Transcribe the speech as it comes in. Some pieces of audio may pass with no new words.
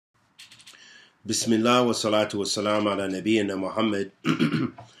Bismillah wa salatu wa salam ala nabiyyina Muhammad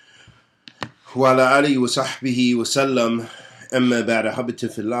wa ala alihi wa sahbihi wa sallam. Amma ba'da,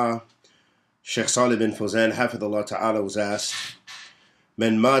 habita fillah. Shaykh Saalih bin Fawzaan, Hafidhullah Ta'ala, was asked,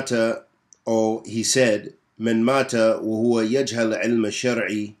 Man mata, or he said, Man mata wa huwa yajhal ilm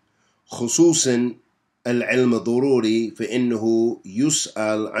shar'i, khususan al-ilm dhururi, fa innahu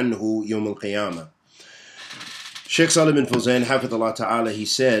yus'al anhu yawm al-qiyamah. Shaykh Saalih bin Fawzaan, Hafidhullah Ta'ala, he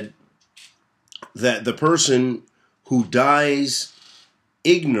said that the person who dies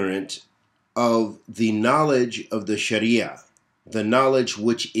ignorant of the knowledge of the Sharia, the knowledge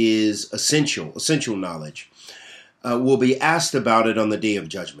which is essential knowledge, will be asked about it on the Day of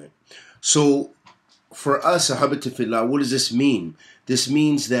Judgment. So for us, Ahabati Fillah, what does this mean? This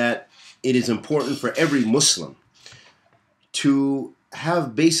means that it is important for every Muslim to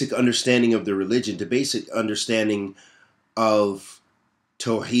have basic understanding of the religion, to basic understanding of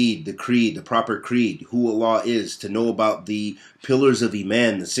Tawheed, the creed, the proper creed, who Allah is, to know about the pillars of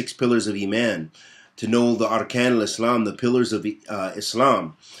Iman, the 6 pillars of Iman, to know the Arkan al-Islam, the pillars of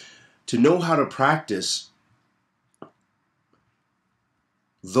Islam, to know how to practice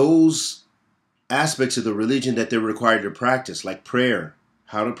those aspects of the religion that they're required to practice, like prayer,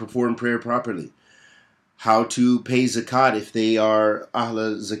 how to perform prayer properly, how to pay zakat if they are Ahl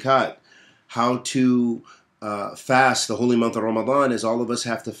Zakat, how to fast the holy month of Ramadan, as all of us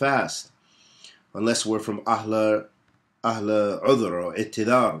have to fast, unless we're from Ahl Udhr or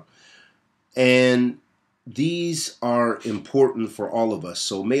Ittidar. And these are important for all of us.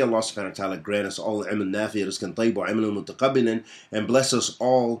 So may Allah subhanahu wa ta'ala grant us all ilm nafi', rizqan tayyib wa amalan mutaqabbalan, and bless us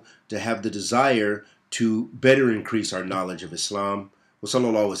all to have the desire to better increase our knowledge of Islam. Wa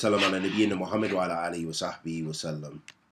sallallahu wa sallam ala nabiyyina Muhammad wa ala alihi wa sahbihi wa sallam.